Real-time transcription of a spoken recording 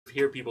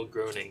hear people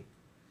groaning.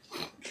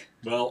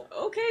 Well,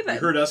 Okay, then.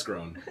 you heard us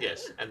groan.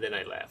 Yes, and then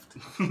I laughed.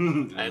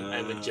 I'm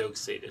a joke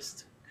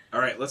sadist. All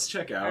right, let's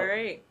check out. All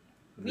right.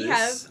 We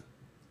this have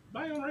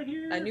biome right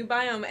here. a new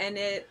biome, and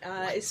it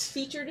is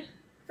featured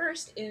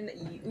first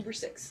in Uber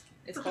 6.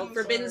 It's called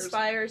Forbidden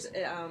Spires.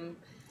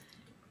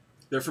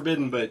 They're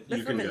forbidden, but They're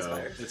you can forbidden go.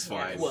 spires. It's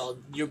fine. Well,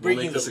 you're we'll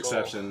breaking make this the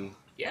exception.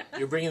 Yeah,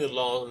 you're breaking the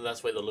law, and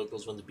that's why the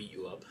locals want to beat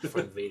you up for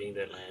invading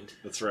their land.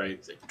 That's right.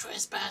 It's like,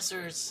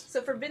 trespassers!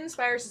 So Forbidden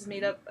Spires is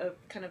made up of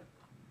kind of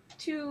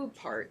two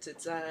parts.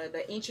 It's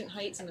the Ancient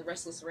Heights and the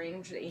Restless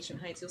Range. The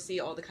Ancient Heights, you'll see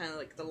all the kind of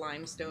like the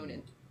limestone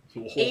and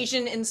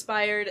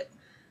Asian-inspired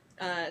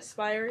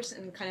spires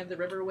and kind of the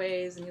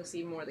riverways, and you'll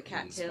see more of the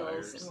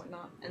cattails and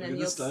whatnot. And then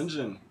this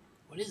dungeon.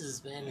 What is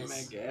this, man? Oh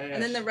my gosh.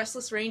 And then the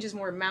Restless Range is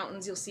more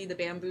mountains. You'll see the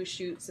bamboo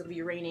shoots. It'll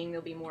be raining.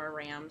 There'll be more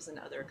rams and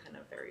other kind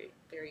of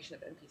variation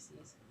of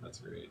NPCs. That's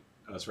great.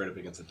 Oh, it's right up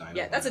against a dino.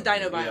 Yeah, that's a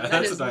dino biome. Yeah, that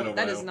that's is, a dino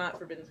that biome. is not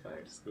Forbidden Spires.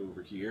 Let's go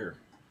over here.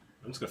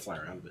 I'm just gonna fly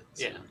around a bit.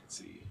 So Yeah. we can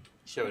see.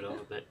 Show it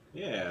off a bit.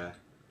 Yeah.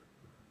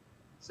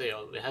 So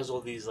it has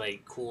all these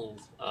like cool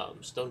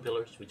stone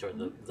pillars, which are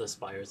the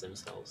spires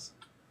themselves.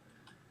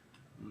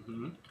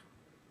 Mm-hmm.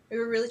 We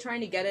were really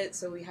trying to get it,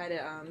 so we had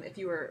it. If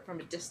you were from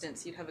a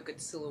distance, you'd have a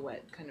good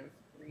silhouette, kind of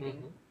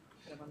reading,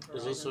 kind of on the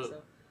horizon.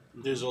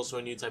 There's also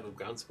a new type of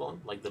ground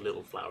spawn, like the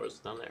little flowers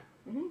down there.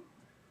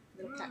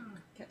 Little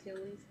cattail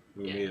leaves.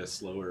 We made a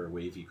slower,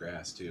 wavy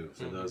grass too,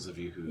 for those of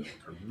you who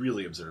are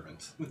really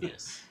observant.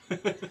 Yes.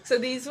 So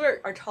these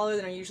are taller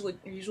than our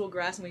usual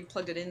grass, and we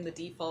plugged it in the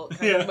default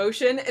kind of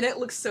motion, and it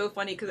looks so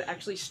funny because it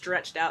actually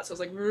stretched out. So it was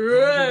like,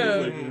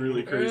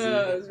 really crazy.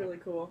 It was really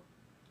cool.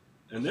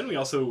 And then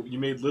you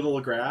made little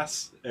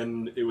grass,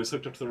 and it was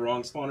hooked up to the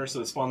wrong spawner,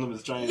 so it spawned them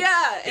as giant.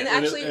 Yeah,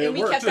 and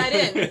we kept that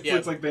in. It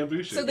looks like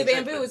bamboo shit. So the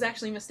bamboo was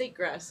actually mistake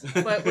grass,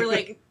 but we're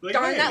like,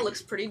 darn, hey. that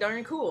looks pretty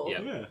darn cool.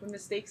 Yeah. The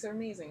mistakes are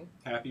amazing.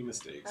 Happy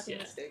mistakes. Happy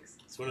mistakes.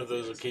 It's one of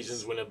those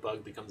occasions when a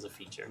bug becomes a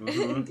feature.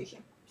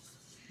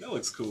 That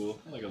looks cool.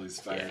 I like all these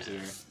spires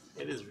here.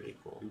 It is really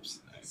cool. Oops.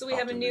 So we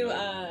have a new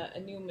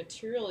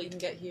material you can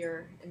get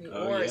here, a new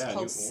ore. It's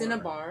called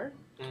Cinnabar.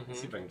 Let's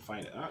see if I can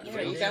find it.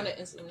 Yeah, you found it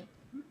instantly.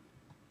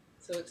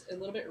 So it's a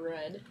little bit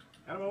red.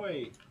 Out of my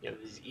way. Yeah,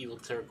 these evil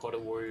terracotta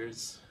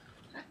warriors.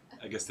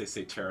 I guess they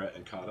say Terra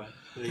and Kata.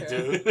 They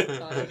do.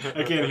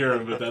 I can't hear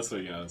them, but that's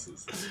what this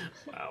is.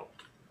 Wow.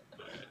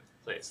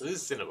 So this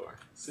is Cinnabar.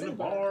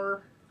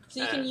 Cinnabar.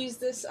 So you can use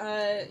this.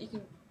 You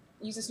can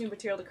use this new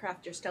material to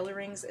craft your stellar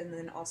rings, and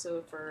then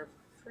also for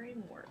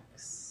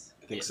frameworks.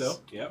 I think so.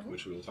 Yeah,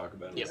 which we will talk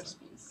about. Yep.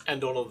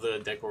 And all of the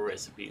decor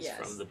recipes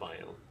from the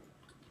biome.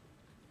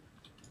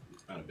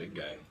 Not a big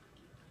guy.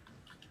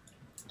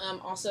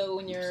 Also,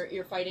 when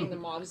you're fighting the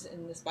mobs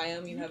in this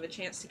biome, you have a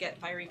chance to get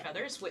fiery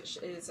feathers, which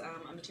is a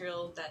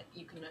material that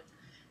you can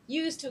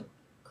use to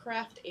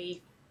craft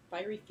a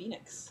fiery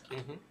phoenix.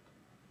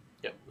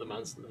 Yep,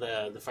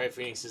 the Fire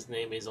Phoenix's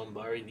name is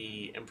Ombari,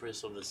 the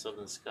Empress of the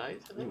Southern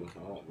Skies, I think.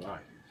 Ooh, all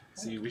right.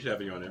 See, we should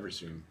have you on every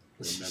stream.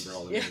 Remember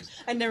all the names.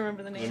 I never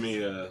remember the names. Let me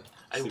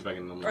see if I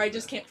can remember. Or I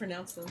just can't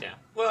pronounce them. Yeah.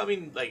 Well, I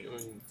mean,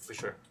 for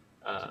sure.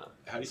 How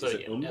do you say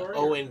it? Ombari?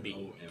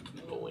 O-N-B.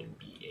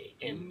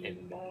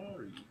 O-N-B-A-N-N.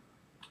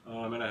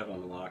 Oh, I might not have it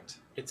unlocked.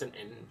 It's an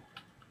N,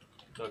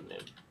 not an M.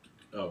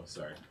 Oh,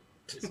 sorry.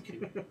 It's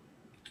cute.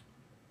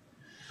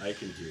 I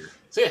can hear.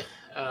 So yeah,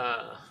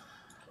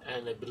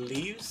 and I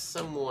believe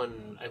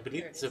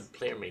it's a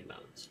player-made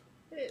mount.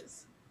 It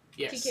is.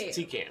 Yes, TKM.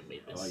 TKM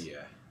made this. Oh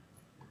yeah.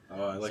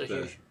 Oh, I like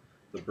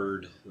the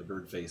bird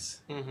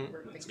face.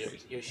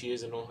 Here she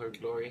is in all her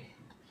glory.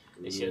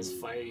 And she has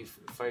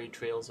fiery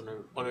trails on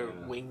her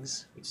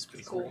wings, which is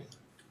pretty cool.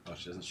 Oh,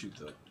 she doesn't shoot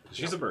though.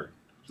 She's a bird.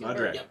 She's not a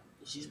dragon. Yep.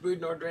 She's a bird,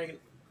 not a dragon.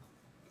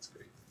 That's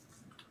great.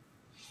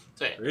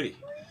 So yeah. Pretty.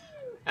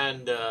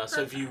 And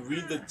so if you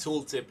read the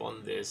tooltip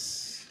on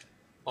this,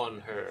 on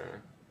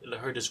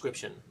her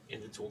description in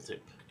the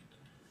tooltip.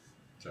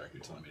 Sorry,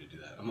 you're telling me to do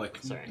that. I'm like,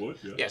 sorry. What?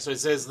 Yeah, so it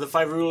says, the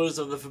 5 rulers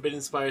of the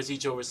Forbidden Spires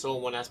each oversaw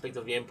one aspect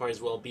of the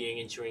Empire's well-being,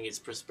 ensuring its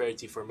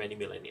prosperity for many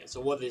millennia.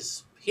 So what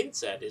this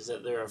hints at is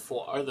that there are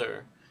 4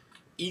 other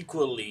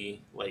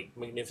equally,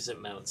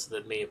 magnificent mounts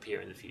that may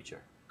appear in the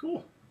future.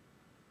 Cool.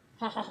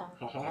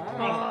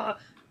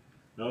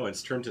 No,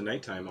 it's turned to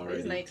nighttime already.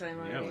 It's nighttime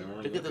already.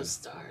 Yeah, Look at those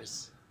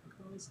stars. Look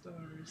at all the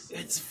stars.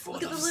 It's full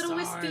Look of at the little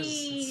stars.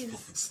 wispies. It's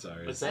full of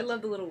stars. What's that? I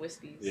love the little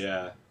wispies.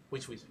 Yeah.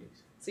 Which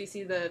wispies? So you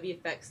see the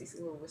VFX, you see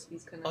the little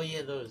wispies kind of. Oh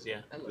yeah, those,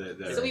 yeah. I love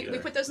it. So we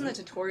put those in the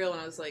tutorial,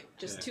 and I was like,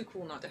 too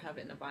cool not to have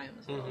it in a biome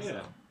as well. Mm-hmm. So.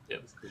 Yeah.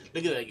 Yep.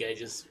 Look at that guy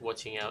just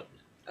watching out.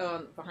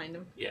 Oh, behind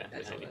him? Yeah,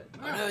 That's behind him.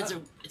 all Oh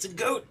no, it's a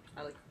goat!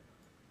 I like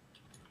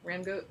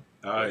ram goat.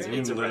 Oh, he's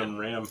It's a let him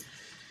ram.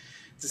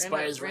 It's a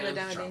Spires ram.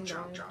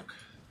 Chonk.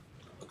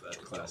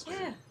 That class.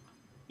 Yeah.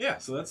 Yeah,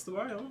 so that's the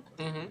biome.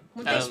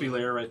 Mm-hmm. Crispy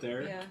layer right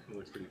there. Yeah. It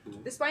looks pretty cool.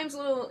 This biome's a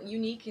little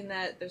unique in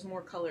that there's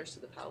more colors to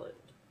the palette.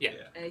 Yeah.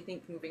 And I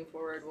think moving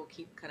forward, we'll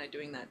keep kind of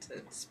doing that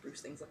to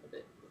spruce things up a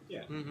bit.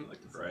 Yeah, I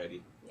like the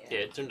variety. Yeah,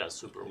 it turned out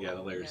super well. Yeah,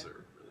 the layers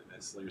are really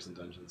nice. Layers and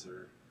dungeons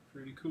are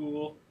pretty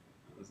cool.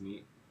 That was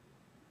neat.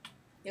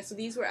 Yeah, so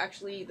these were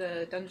actually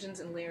the dungeons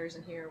and layers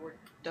in here were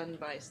done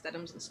by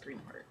Stedham's and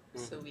Screamheart.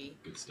 So we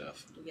Good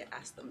stuff.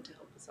 asked them to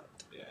help us out.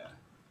 Yeah.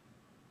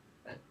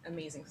 But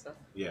amazing stuff.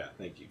 Yeah,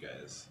 thank you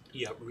guys.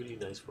 Yeah, really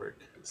nice work.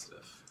 Good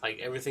stuff. Like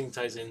everything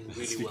ties in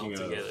really Speaking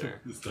well of, together.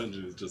 This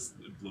dungeon is just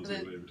it blows me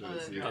away every time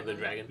I see it. Oh, the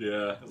dragon.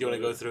 Yeah. Do you want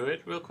to go through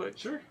it real quick?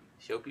 Sure.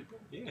 Show people.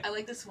 Yeah. I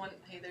like this one.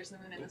 Hey, there's no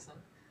moon in this one.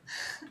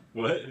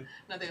 What?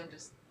 Nothing, I'm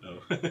just... Oh.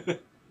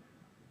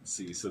 Let's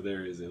see, so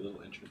there is a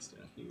little entrance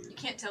down here. You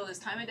can't tell this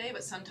time of day,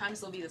 but sometimes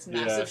there'll be this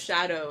massive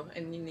shadow,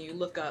 and you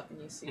look up and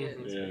you see it.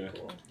 It's pretty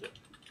cool.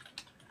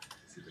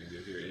 Let's see if I can do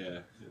it here. Yeah.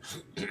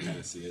 You can kind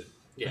of see it.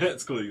 Yeah.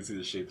 It's cool. You can see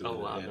the shape of Oh the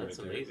wow, head that's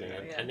right amazing.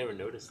 there. Yeah. I never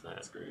noticed that.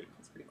 That's great.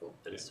 It's pretty cool.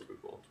 That is super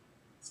cool.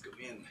 Let's go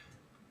in.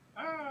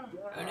 Ah!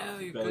 Oh no,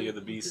 you're Belly going of the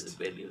into beast.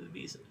 The belly of the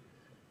beast.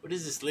 What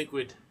is this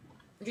liquid?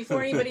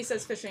 Before anybody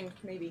says fishing,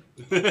 maybe.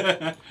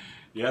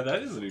 Yeah,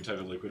 that is a new type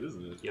of liquid,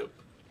 isn't it? Yep.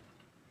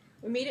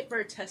 We made it for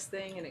a test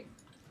thing, and it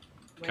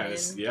went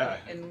Kinda, in. yeah.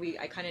 And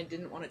I kind of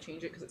didn't want to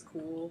change it because it's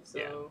cool,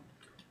 so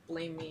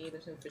blame me.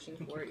 There's no fishing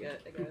for it yet,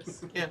 I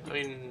guess. Yeah, I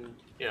mean,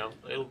 you know,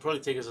 it'll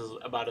probably take us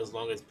about as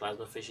long as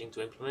plasma fishing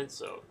to implement.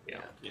 So yeah.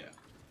 Yeah.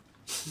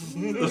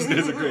 Those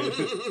guys are great.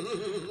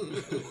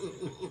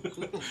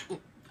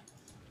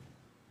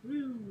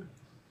 Woo.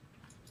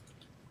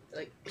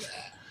 Like,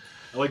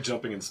 I like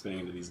jumping and spinning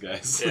into these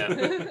guys. Yeah.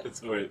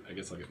 Oh wait, I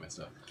guess I'll get my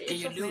stuff. get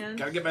yourself, man.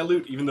 Gotta get my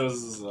loot, even though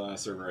this is a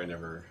server I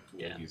never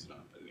use it on.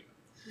 But anyway.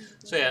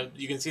 So yeah,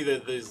 you can see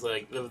that there's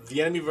like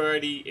the enemy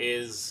variety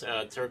is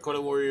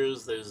terracotta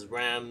warriors. There's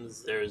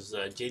rams. There's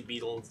jade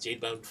beetles.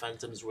 Jade-bound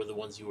phantoms were the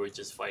ones you were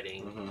just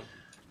fighting.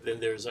 Then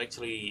there's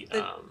actually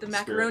The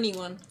macaroni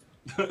one.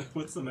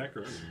 What's the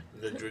macaroni?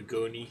 the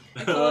dragoni.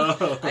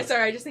 I'm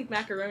sorry, I just think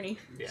macaroni.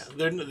 Yeah,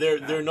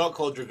 they're not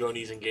called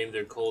dragonis in game.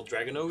 They're called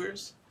dragon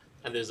ogres,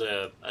 and there's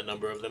a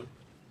number of them.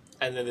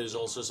 And then there's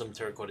also some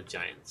terracotta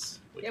giants.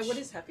 Which, Yeah, what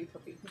is Happy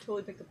Puppy? You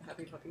totally picked up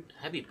Happy Puppy.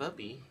 Happy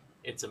Puppy?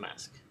 It's a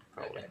mask,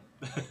 probably.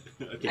 Okay.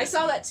 Okay. I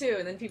saw that too,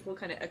 and then people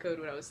kind of echoed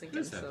what I was thinking.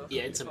 What is Happy So Puppy?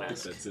 Yeah, it's a I think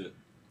mask. That's it.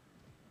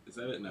 Is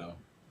that it? No.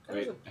 That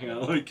Wait, was a- hang on.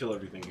 Let me kill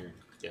everything here.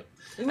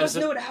 We must su-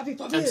 know what a Happy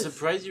Puppy I'm is.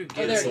 surprised you're Oh,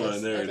 getting there This it one,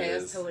 is. there it Okay,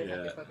 is. that's totally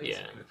Yeah. Happy Puppy. Yeah.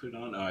 Can I put it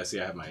on? Oh, I see.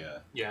 I have my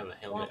You have a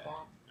helmet. Womp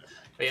womp.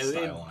 But yeah,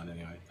 style on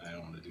anyway. I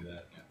don't want to do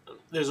that. Yeah.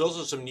 there's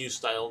also some new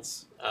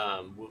styles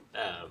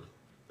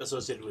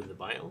associated with the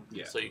biome.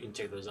 Yeah. So you can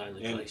check those out in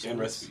the And collections.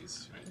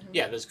 recipes. Right?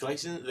 Yeah, there's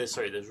collections.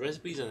 There's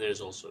recipes and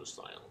there's also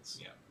styles.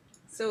 Yeah.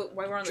 So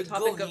while we're on the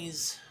topic of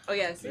Dragonis. oh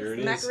yes, There it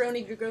is.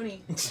 macaroni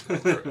dragoni.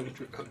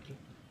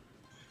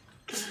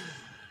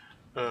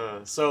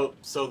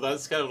 So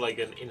that's kind of like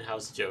an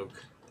in-house joke.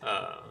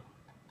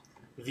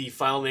 The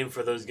file name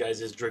for those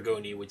guys is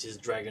Dragoni, which is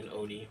Dragon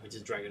Oni, which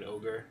is Dragon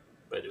Ogre,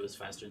 but it was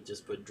faster to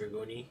just put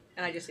Dragoni.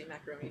 And I just say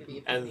macaroni to be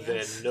a And pain in then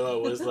the ass. Noah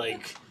was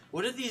like,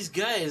 "What are these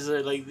guys?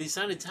 Like they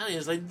sound Italian."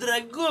 It's like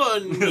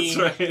Dragoni.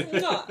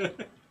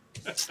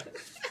 That's right.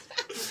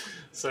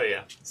 So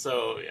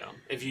yeah.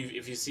 If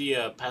you see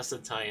a pasta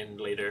tie-in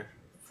later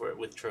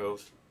with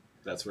Trove,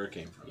 That's where it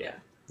came from. yeah,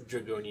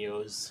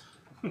 Dragonios.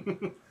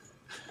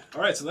 All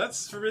right, so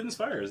that's Forbidden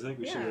Spires. I think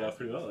we Yeah. showed it off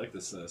pretty well. I like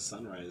this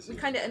sunrise. We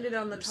here. kind of ended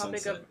on the Or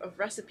topic sunset. of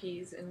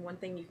recipes, and one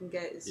thing you can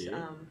get is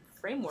Yeah.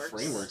 frameworks.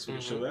 Frameworks. We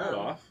can show Mhm. that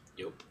off.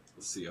 Yep.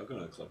 Let's see. I'll go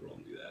to the club roll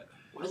and do that.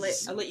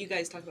 I'll let you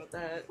guys talk about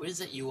that. What is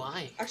that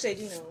UI? Actually, I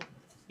do know.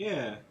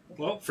 Yeah.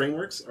 Well,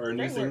 frameworks are a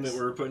new thing that Frameworks.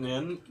 we're putting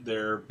in.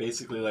 They're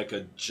basically like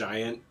a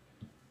giant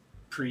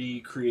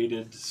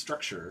pre-created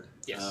structure.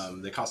 Yes.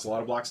 They cost a lot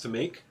of blocks to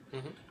make.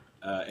 Mhm.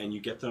 And you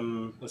get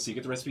them, let's see, you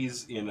get the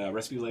recipes in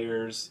recipe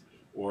layers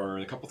or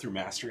a couple through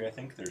Mastery, I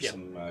think. There's Yep.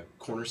 some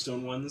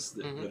cornerstone ones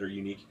that, Mhm. that are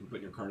unique you can put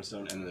in your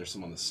cornerstone, and then there's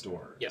some on the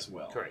store Yep, as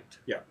well. correct.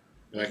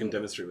 And I can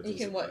demonstrate what You these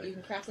can look what? like. You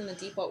can craft in the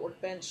default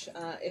workbench,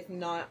 if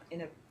not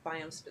in a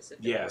biome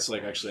specific. Yeah, so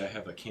like workbench. actually I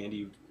have a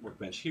candy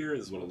workbench here.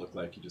 This is what it looked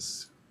like. You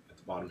just, at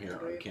the bottom here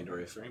are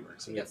Candoria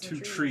frameworks. So You we got have some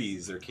two trees.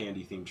 trees. They're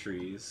candy themed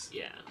trees.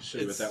 Yeah. Show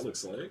you what It's- that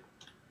looks like.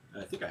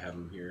 I think I have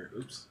them here.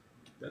 Oops,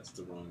 that's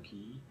the wrong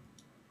key.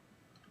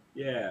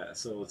 Yeah,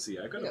 so let's see.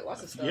 I got, You got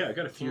lots of stuff. Yeah, I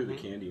got a few of the Mhm.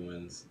 candy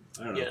ones.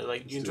 I don't know. Yeah,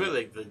 like Let's you do enjoy it.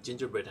 like the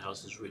gingerbread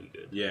house is really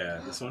good. Yeah,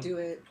 this one. Do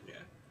it. Yeah.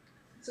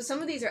 So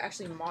some of these are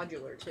actually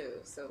modular too.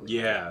 So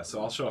Yeah,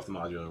 so I'll show off the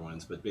modular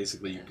ones, but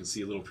basically you can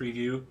see a little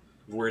preview of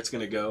where it's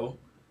going to go.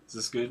 Is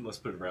this good? Let's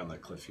put it around the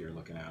cliff here,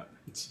 looking out.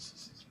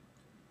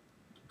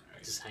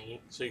 Just hanging,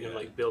 so you can Yeah.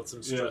 like build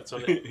some Yeah, struts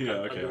on it. yeah,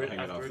 okay, under I'll hang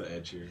it off afterward. the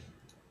edge here.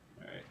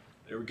 Alright,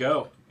 there we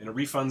go. And it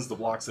refunds the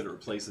blocks that it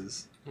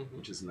replaces, Mhm.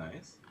 which is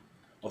nice.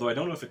 Although I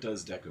don't know if it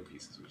does deco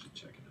pieces, we should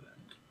check into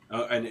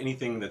that. And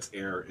anything that's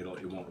air, it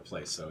won't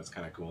replace, so it's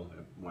kind of cool.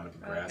 I wind up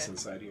with grass Okay.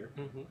 inside here.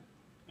 Mhm.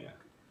 Yeah.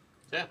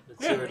 Yeah,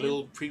 it's Yeah. your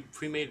little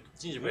pre-made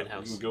gingerbread Yeah,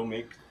 house. You can go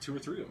make 2 or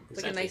 3 of them. it's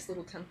like a Exactly. nice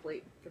little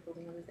template for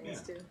building other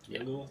things too. Yeah.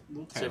 A little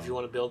town. So if you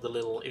want to build a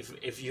little,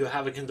 if you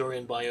have a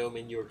Kandorian biome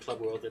in your club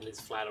world and it's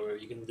flat or whatever,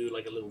 you can do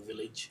like a little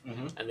village,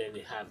 Mhm. and then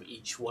you have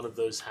each one of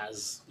those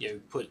has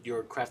put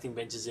your crafting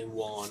benches in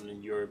one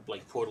and your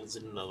like portals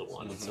in another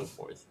one and so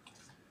forth.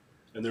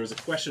 And there was a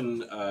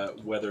question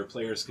whether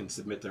players can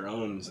submit their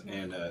own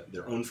and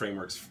their own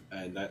frameworks,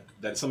 and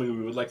that's something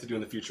we would like to do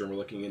in the future. And we're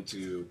looking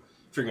into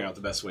figuring out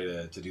the best way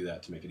to do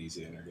that to make it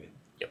easy to integrate.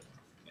 Yep.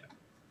 Yeah.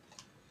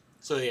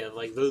 So yeah,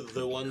 like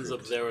the ones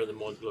up there are the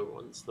modular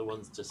ones. The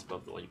ones just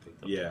above the one you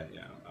picked up. Yeah,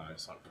 yeah. I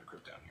just want to put a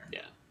crypt down here.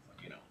 Yeah.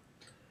 You know.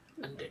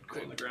 Undead On the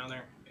crypt. ground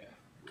there. Yeah.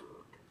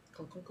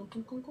 Clunk, clunk, clunk,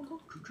 clunk, clunk,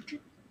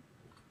 clunk.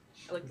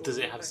 I like the Does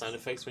it little have effects. sound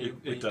effects when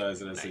you? It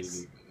does. It has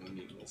Nice. a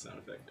neat little sound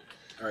effect.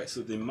 All right.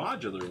 So the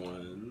modular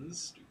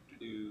ones.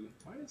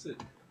 Why is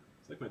it?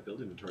 It's like my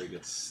build inventory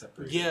gets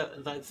separated. Yeah,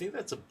 I think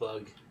that's a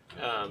bug.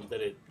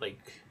 That it like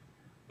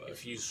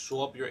if you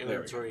swap your There we go.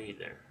 inventory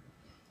there.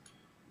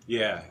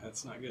 Yeah,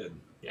 that's not good.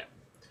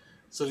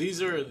 So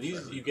these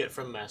you get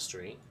from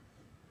mastery,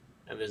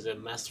 and there's a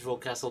masterful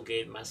castle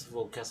gate,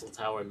 masterful castle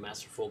tower, and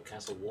masterful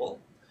castle wall,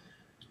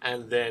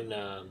 and then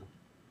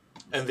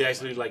and they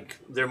actually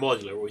they're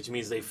modular, which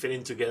means they fit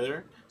in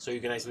together. So you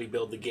can actually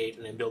build the gate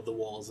and then build the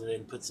walls and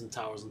then put some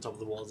towers on top of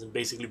the walls and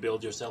basically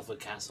build yourself a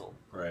castle.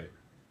 Right.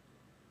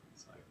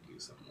 So I can do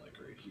something like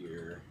right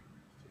here,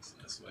 facing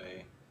this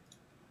way.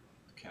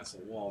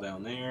 Castle wall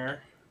down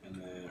there, and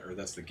then, or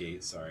that's the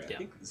gate. Sorry, Yeah. I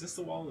think is this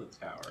the wall or the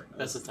tower? No,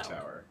 That's this the is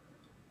tower.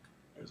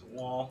 There's a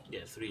wall.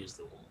 Yeah, 3 is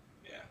the wall.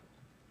 Yeah.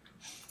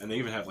 And they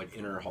even have like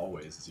inner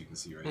hallways, as you can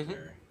see right Mhm.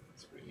 there.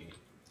 It's pretty neat.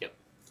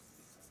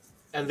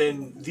 And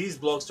then these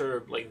blocks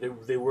are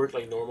they work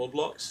like normal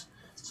blocks,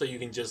 so you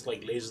can just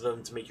laser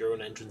them to make your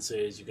own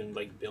entrances. You can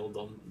build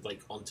on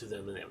onto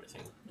them and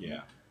everything.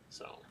 Yeah.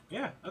 So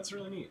Yeah, that's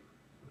really neat.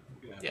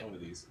 I'm gonna have Yeah. fun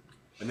with these.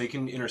 And they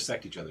can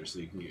intersect each other, so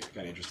you can get kind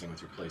of interesting with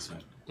your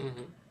placement. mm-hmm.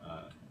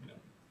 You know.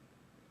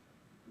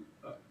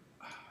 Yeah.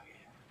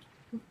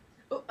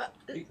 Oh,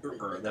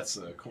 Or that's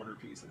a corner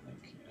piece, I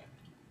think.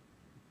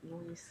 Yeah.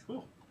 Nice.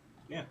 Cool.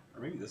 Yeah,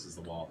 or maybe this is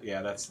the wall.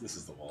 Yeah, this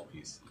is the wall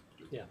piece.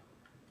 Yeah.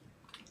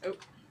 Oh.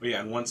 But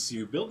yeah, and once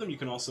you build them, you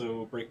can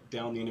also break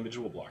down the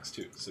individual blocks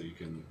too. So you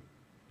can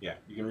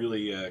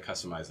really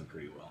customize them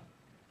pretty well.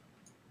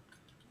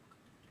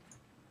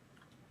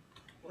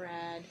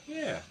 Rad.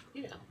 Yeah,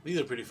 These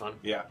are pretty fun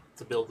yeah,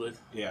 to build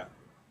with. yeah.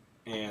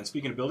 And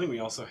speaking of building, we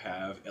also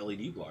have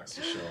LED blocks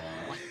to show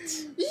off.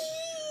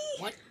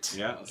 What?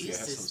 Yeah, let's see, I is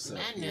have this some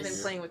set I've been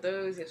madness? playing with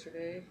those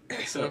yesterday.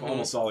 I set up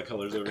almost all the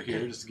colors over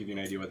here just to give you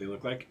an idea what they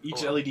look like.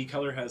 Each Oh. LED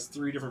color has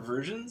 3 different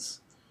versions.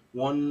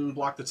 One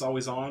block that's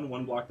always on,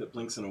 one block that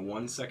blinks in a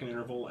 1-second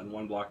interval, and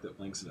one block that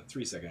blinks in a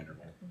 3-second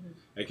interval.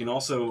 I can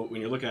also, when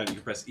you're looking at it, you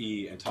can press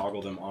E and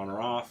toggle them on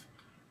or off,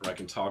 or I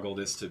can toggle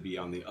this to be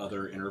on the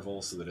other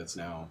interval so that it's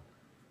now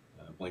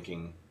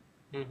blinking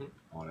Mm-hmm.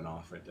 on and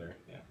off right there.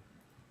 Yeah.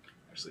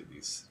 Actually,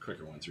 these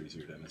quicker ones are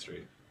easier to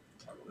demonstrate.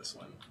 Toggle this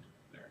one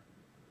there.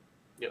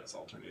 Yep. It's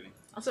alternating.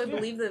 Also, I Yeah.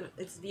 believe that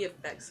it's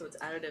VFX, so it's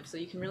additive, so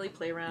you can really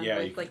play around Yeah,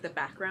 with the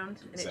background,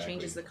 and Exactly. it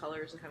changes the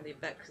colors and kind of the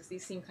effects, because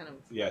these seem kind of...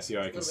 Yeah, see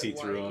how I can little see bit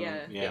through them? white,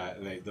 yeah. Yeah,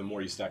 and the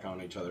more you stack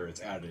on each other, it's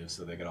additive,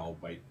 so they get all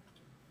white.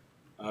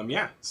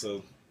 Yeah,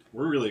 so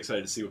we're really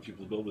excited to see what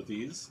people build with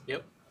these.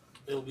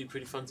 It'll be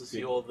pretty fun to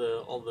see Good. all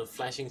the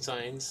flashing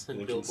signs and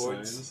Blinking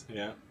billboards. signs,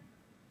 yeah.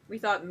 We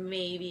thought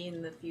maybe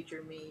in the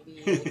future,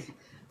 maybe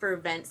for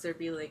events there'd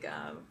be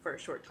for a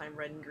short time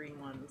red and green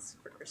ones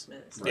for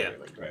Christmas, Right, or,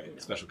 right. you know,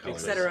 Special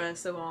colors. etc.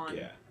 So on.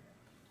 Yeah,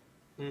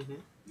 Mm-hmm.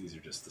 these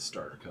are just the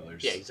starter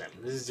colors. Yeah,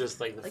 exactly. This is just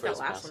the Like that first last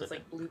pass one, it's of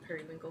it. like blue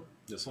periwinkle.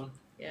 This one?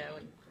 Yeah,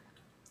 when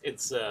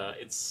It's the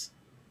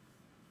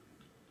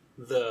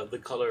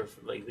color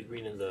the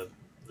green and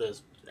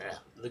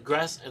the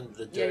grass and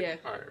the dirt yeah.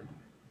 are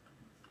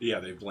Yeah,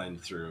 they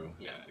blend through.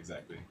 Yeah, Yeah.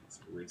 exactly. It's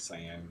a weird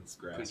cyan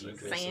grass. Pretty Right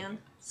there. cyan.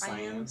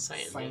 Cyan.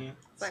 Cyan, Cyan. yeah.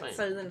 It's like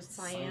southern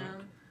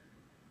cyan.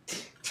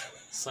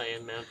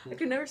 Cyan I Mountain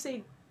could never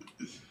say.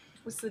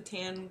 What's the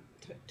tan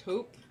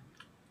taupe?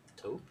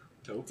 taupe.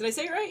 Taupe? Did I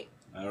say it right?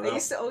 I don't I know.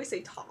 used to always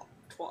say top.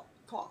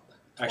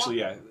 Actually,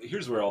 yeah.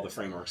 Here's where all the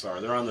frameworks are.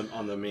 They're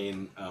on the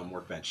main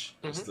workbench.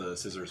 Just the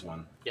scissors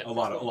one. Yep. A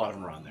lot of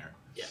them are on there.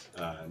 Yeah.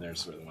 And there's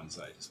sort of the ones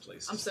that I just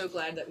placed. I'm so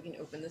glad that we can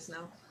open this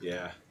now.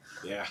 Yeah.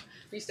 Yeah.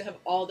 We used to have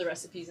all the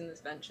recipes in this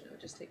bench, and it would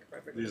just take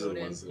forever to These are load the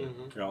in. ones. That,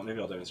 Mhm. here, maybe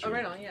I'll demonstrate. Oh,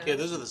 right on, yeah. Yeah,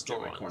 those are the Get store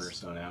my ones.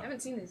 cornerstone I out.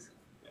 haven't seen these.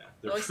 Yeah.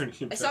 They're pretty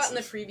I impressive. saw it in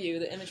the preview,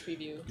 the image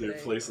preview. They today.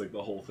 replace like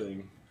the whole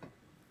thing.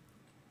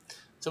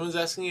 Someone's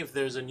asking if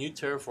there's a new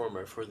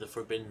terraformer for the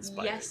Forbidden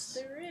Spires. Yes,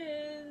 there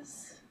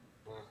is.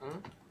 Mm-hmm.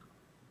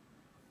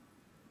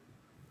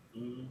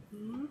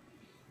 Mm-hmm.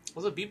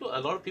 Also,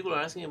 a lot of people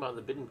are asking about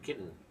the Bitten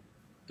Kitten.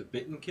 The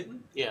Bitten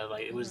Kitten? Yeah,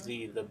 it was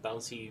the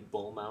bouncy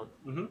ball mount.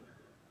 Mm-hmm.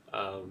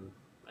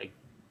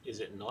 Is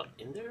it not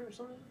in there or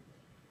something?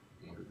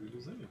 What did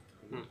we say?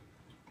 Hmm.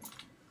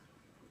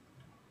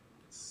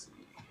 Let's see.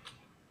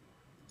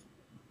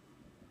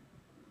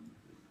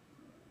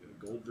 We have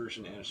a gold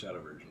version and a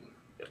shadow version.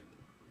 Yep.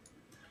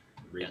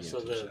 Radiant so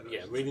and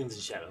shadow. Radiance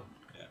and Shadow.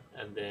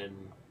 Yeah. And then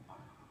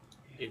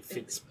it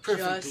fits just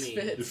perfectly.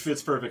 fits. It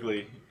fits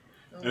perfectly.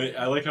 Oh, I mean,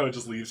 I like how it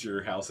just leaves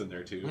your house in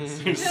there too. It's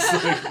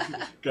just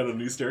like, got a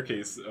new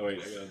staircase. Oh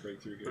wait, I gotta break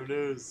through Who here.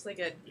 knows? It's like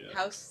a Yeah.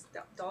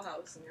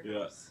 dollhouse in your Yeah.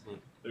 house.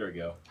 There we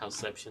go.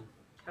 Houseception.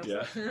 House.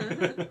 Yeah.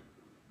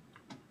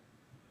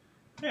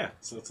 Yeah,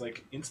 so it's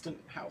like instant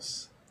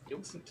house, Yep.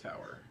 instant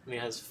tower. And it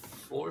has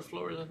 4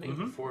 floors, I think,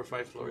 Mhm. 4 or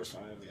 5 4 or floors.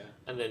 5, yeah.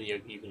 And then you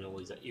can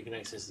always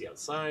access the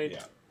outside.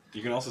 Yeah.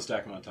 You can also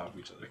stack them on top of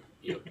each other.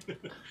 Yep.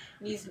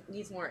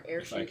 Needs more air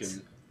If I sheets.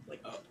 can,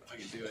 if I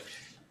can do it.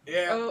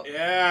 Yeah, Oh,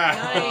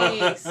 yeah.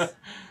 nice.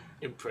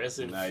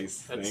 Impressive.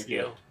 Nice, At thank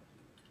scale. you.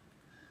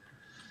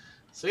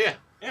 So yeah.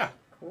 Yeah,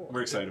 Cool.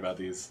 we're excited about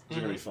these. These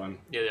are gonna be fun.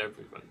 Yeah, they're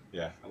pretty fun.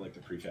 Yeah, I like the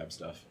prefab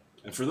stuff.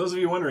 And for those of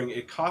you wondering,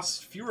 it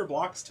costs fewer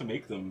blocks to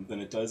make them than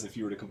it does if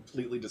you were to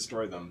completely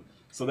destroy them.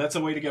 So that's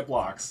a way to get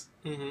blocks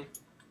Mm-hmm.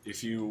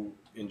 if you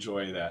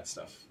enjoy that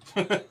stuff.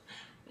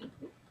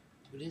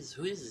 Who is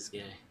this guy?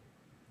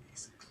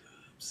 Ace of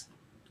clubs.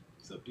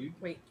 What's up, dude?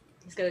 Wait,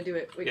 he's got to do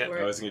it. Wait Yeah. for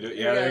Oh, it. is he gonna do it?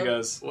 Here Yeah, we there he go.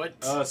 goes. What?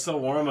 Oh, it's so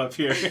warm up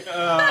here.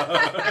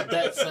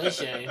 That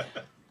sunshine.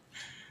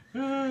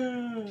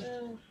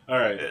 All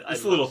right, I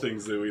it's the love- little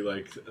things that we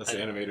like, us I-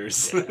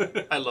 animators.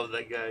 Yeah. I love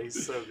that guy.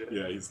 He's so good.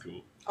 Yeah, he's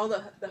cool. Oh,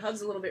 the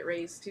hub's a little bit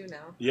raised too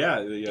now.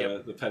 Yeah,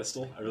 Yep. the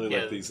pedestal. I really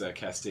Yeah. like these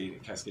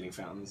cascading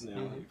fountains now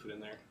that Mhm. you put in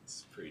there.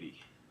 It's pretty.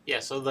 Yeah,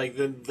 so like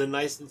the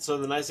nice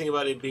thing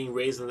about it being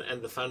raised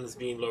and the fountains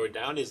being lowered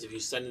down is if you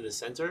stand in the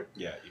center,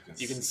 Yeah,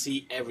 you can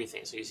see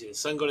everything. So you see the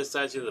sun goddess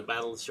statue, the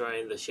battle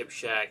shrine, the ship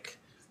shack,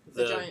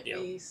 The giant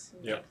base.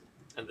 Yep.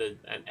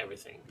 and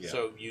everything. Yeah.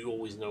 So you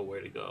always know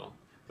where to go,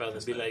 rather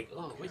That's than be nice. like,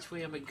 oh, which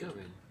way am I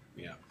going?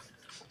 Yeah.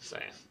 So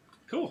yeah.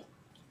 Cool.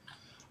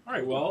 All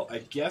right, well, I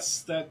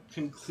guess that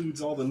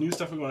concludes all the new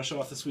stuff we want to show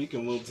off this week,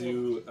 and we'll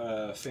do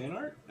fan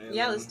art. And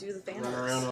Yeah, let's do the fan run arts. around